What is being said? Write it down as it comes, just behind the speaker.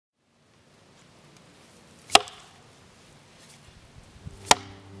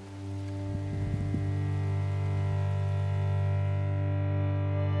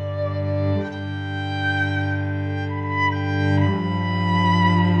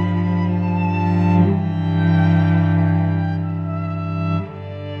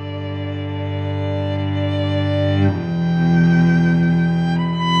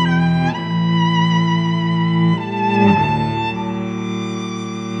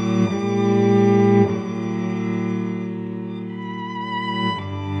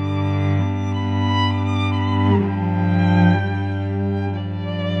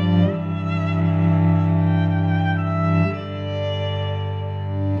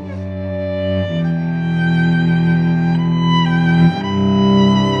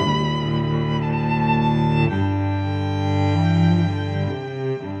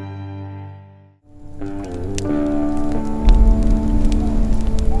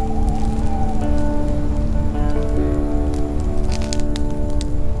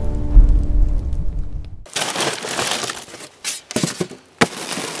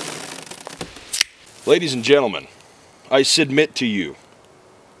Ladies and gentlemen, I submit to you,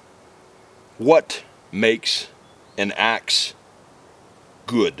 what makes an axe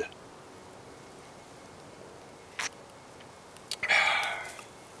good?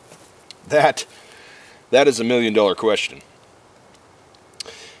 That is a $1,000,000 question.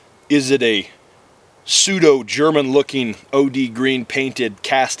 Is it a pseudo German looking OD green painted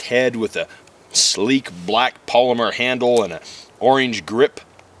cast head with a sleek black polymer handle and an orange grip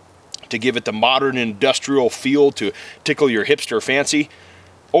to give it the modern industrial feel to tickle your hipster fancy?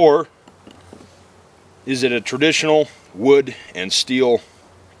 Or is it a traditional wood and steel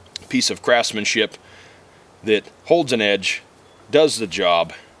piece of craftsmanship that holds an edge, does the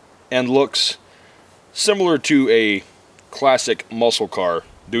job, and looks similar to a classic muscle car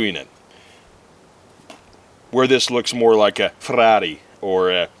doing it, where this looks more like a Ferrari or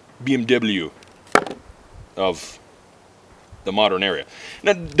a BMW of the modern era?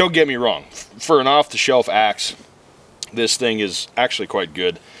 Now, don't get me wrong, for an off-the-shelf axe, this thing is actually quite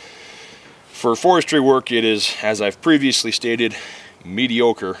good. For forestry work, it is, as I've previously stated,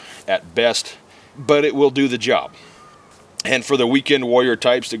 mediocre at best, but it will do the job. And for the weekend warrior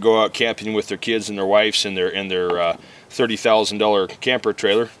types that go out camping with their kids and their wives in their $30,000 camper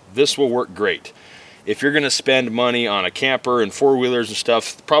trailer, this will work great. If you're going to spend money on a camper and four-wheelers and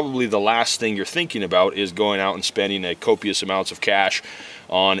stuff, probably the last thing you're thinking about is going out and spending a copious amounts of cash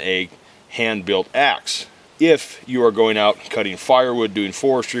on a hand-built axe. If you are going out cutting firewood, doing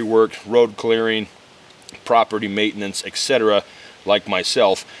forestry work, road clearing, property maintenance, etc., like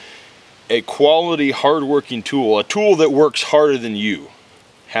myself, a quality, hard-working tool, a tool that works harder than you,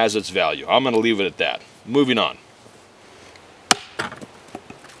 has its value. I'm going to leave it at that. Moving on.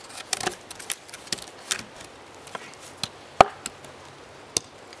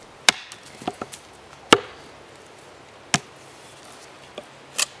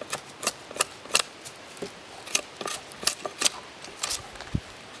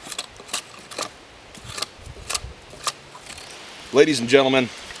 Ladies and gentlemen,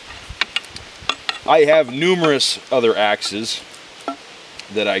 I have numerous other axes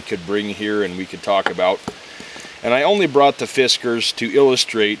that I could bring here and we could talk about, and I only brought the Fiskars to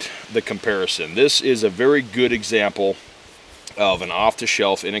illustrate the comparison. This is a very good example of an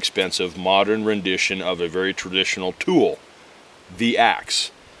off-the-shelf, inexpensive, modern rendition of a very traditional tool, the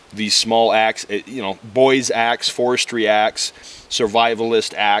axe. The small axe, you know, boy's axe, forestry axe,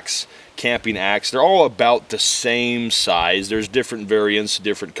 survivalist axe, camping axe, they're all about the same size. There's different variants,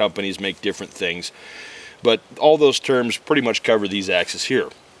 different companies make different things, but all those terms pretty much cover these axes here.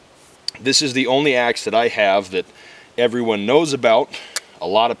 This is the only axe that I have that everyone knows about, a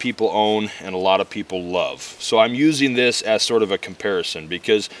lot of people own, and a lot of people love. So I'm using this as sort of a comparison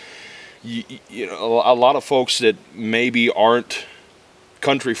because you know, a lot of folks that maybe aren't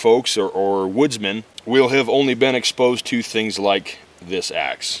country folks or woodsmen will have only been exposed to things like this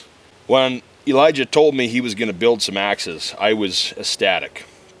axe. When Elijah told me he was going to build some axes, I was ecstatic.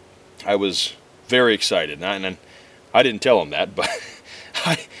 I was very excited, and I didn't tell him that, but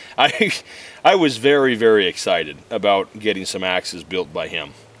I was very, very excited about getting some axes built by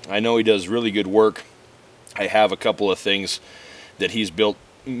him. I know he does really good work. I have a couple of things that he's built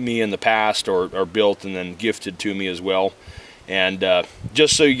me in the past or built and then gifted to me as well. And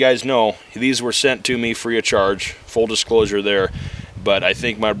just so you guys know, these were sent to me free of charge, full disclosure there. But I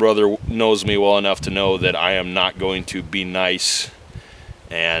think my brother knows me well enough to know that I am not going to be nice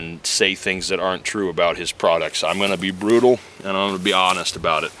and say things that aren't true about his products. I'm going to be brutal and I'm going to be honest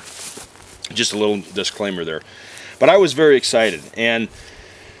about it. Just a little disclaimer there. But I was very excited, and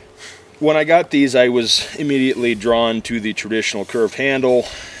when I got these, I was immediately drawn to the traditional curved handle.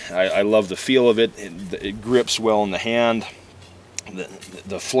 I love the feel of it. It grips well in the hand.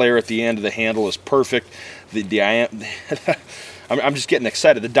 The flare at the end of the handle is perfect. I'm just getting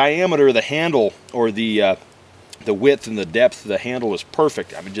excited. The diameter of the handle, or the width and the depth of the handle, is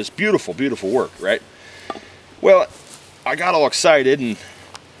perfect. I mean, just beautiful, beautiful work, right? Well, I got all excited, and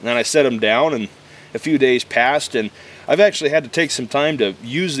then I set them down, and a few days passed, and I've actually had to take some time to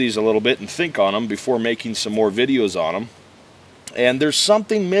use these a little bit and think on them before making some more videos on them. And there's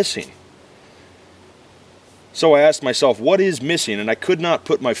something missing. So I asked myself, what is missing? And I could not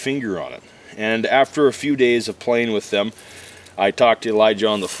put my finger on it. And after a few days of playing with them, I talked to Elijah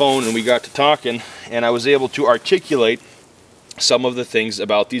on the phone, and we got to talking, and I was able to articulate some of the things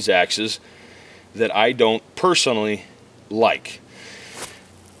about these axes that I don't personally like.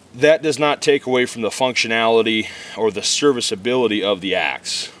 That does not take away from the functionality or the serviceability of the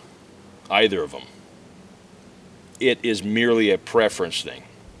axe, either of them. It is merely a preference thing.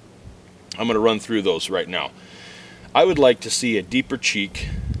 I'm going to run through those right now. I would like to see a deeper cheek,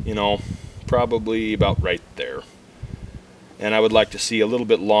 you know, probably about right there. And I would like to see a little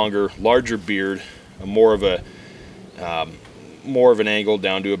bit longer, larger beard, more of an angle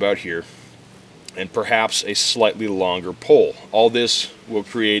down to about here, and perhaps a slightly longer pole. All this will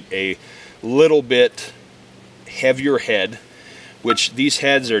create a little bit heavier head, which these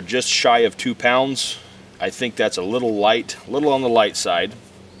heads are just shy of 2 pounds. I think that's a little light, a little on the light side.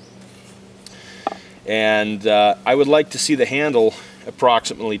 And I would like to see the handle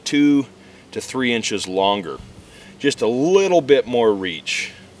approximately 2 to 3 inches longer. Just a little bit more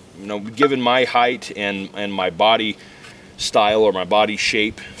reach. You know, given my height and my body style or my body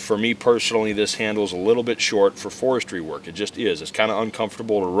shape, for me personally, this handle is a little bit short for forestry work. It just is. It's kind of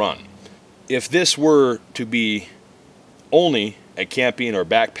uncomfortable to run. If this were to be only a camping or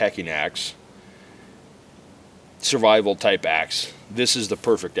backpacking axe, survival type axe, this is the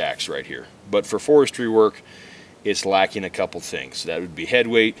perfect axe right here. But for forestry work, it's lacking a couple things. That would be head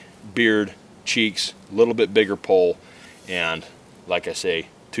weight, beard, cheeks, a little bit bigger pole, and like I say,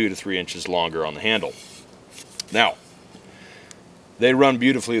 2 to 3 inches longer on the handle. Now, they run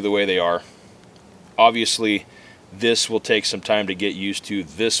beautifully the way they are. Obviously, this will take some time to get used to.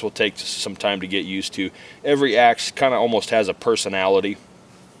 This will take some time to get used to. Every axe kind of almost has a personality.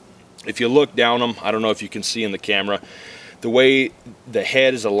 If you look down them, I don't know if you can see in the camera, the way the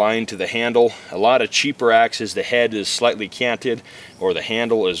head is aligned to the handle. A lot of cheaper axes, the head is slightly canted or the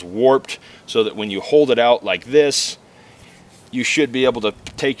handle is warped, so that when you hold it out like this, you should be able to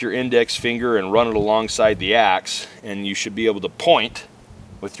take your index finger and run it alongside the axe, and you should be able to point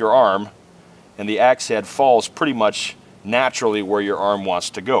with your arm, and the axe head falls pretty much naturally where your arm wants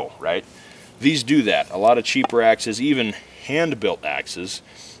to go, right? These do that. A lot of cheaper axes, even hand-built axes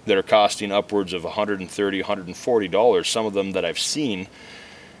that are costing upwards of $130, $140, some of them that I've seen,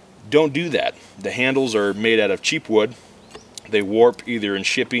 don't do that. The handles are made out of cheap wood. They warp either in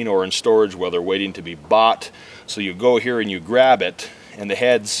shipping or in storage while they're waiting to be bought. So you go here and you grab it, and the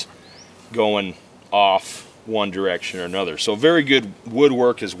head's going off one direction or another. So very good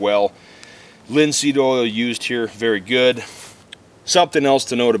woodwork as well. Linseed oil used here, very good. Something else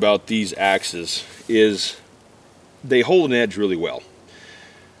to note about these axes is they hold an edge really well.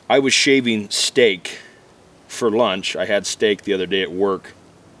 I was shaving steak for lunch. I had steak the other day at work,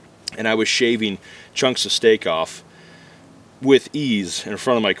 and I was shaving chunks of steak off with ease in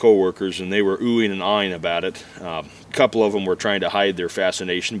front of my coworkers, and they were oohing and eyeing about it. A couple of them were trying to hide their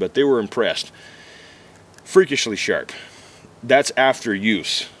fascination, but they were impressed. Freakishly sharp. That's after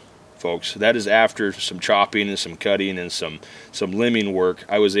use, folks. That is after some chopping and some cutting and some limbing work.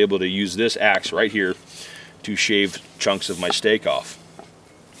 I was able to use this axe right here to shave chunks of my steak off.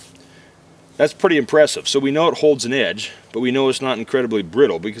 That's pretty impressive. So we know it holds an edge, but we know it's not incredibly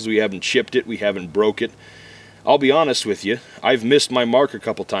brittle because we haven't chipped it, we haven't broke it. I'll be honest with you, I've missed my mark a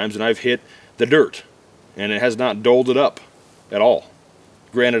couple times and I've hit the dirt, and it has not doled it up at all.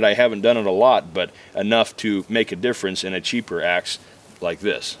 Granted, I haven't done it a lot, but enough to make a difference in a cheaper axe like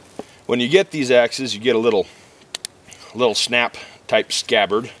this. When you get these axes, you get a little snap type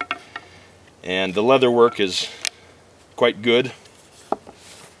scabbard, and the leather work is quite good.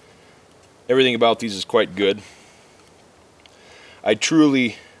 Everything about these is quite good. I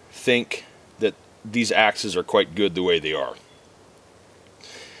truly think that these axes are quite good the way they are.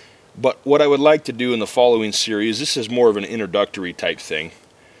 But what I would like to do in the following series, this is more of an introductory type thing,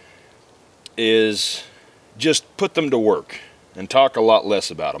 is just put them to work and talk a lot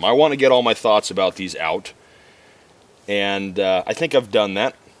less about them. I want to get all my thoughts about these out, and I think I've done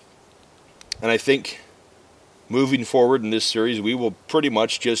that. And I think moving forward in this series, we will pretty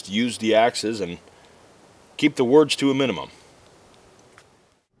much just use the axes and keep the words to a minimum.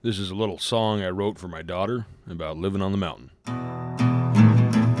 This is a little song I wrote for my daughter about living on the mountain.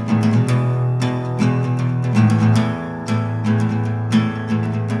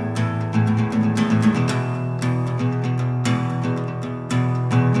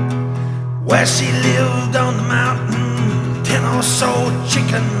 Where she lived on the mountain, 10 or so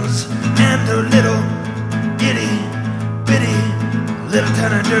chickens and her little itty bitty little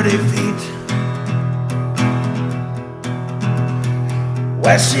tiny dirty feet.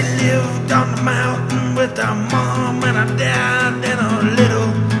 Where she lived on the mountain with her mom and her dad and her little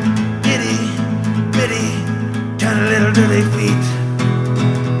itty bitty tiny little dirty feet.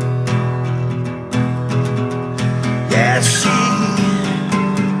 Yeah, she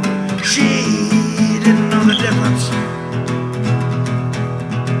didn't know the difference.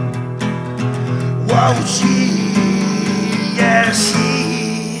 Whoa, she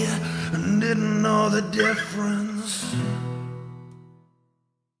didn't know the difference.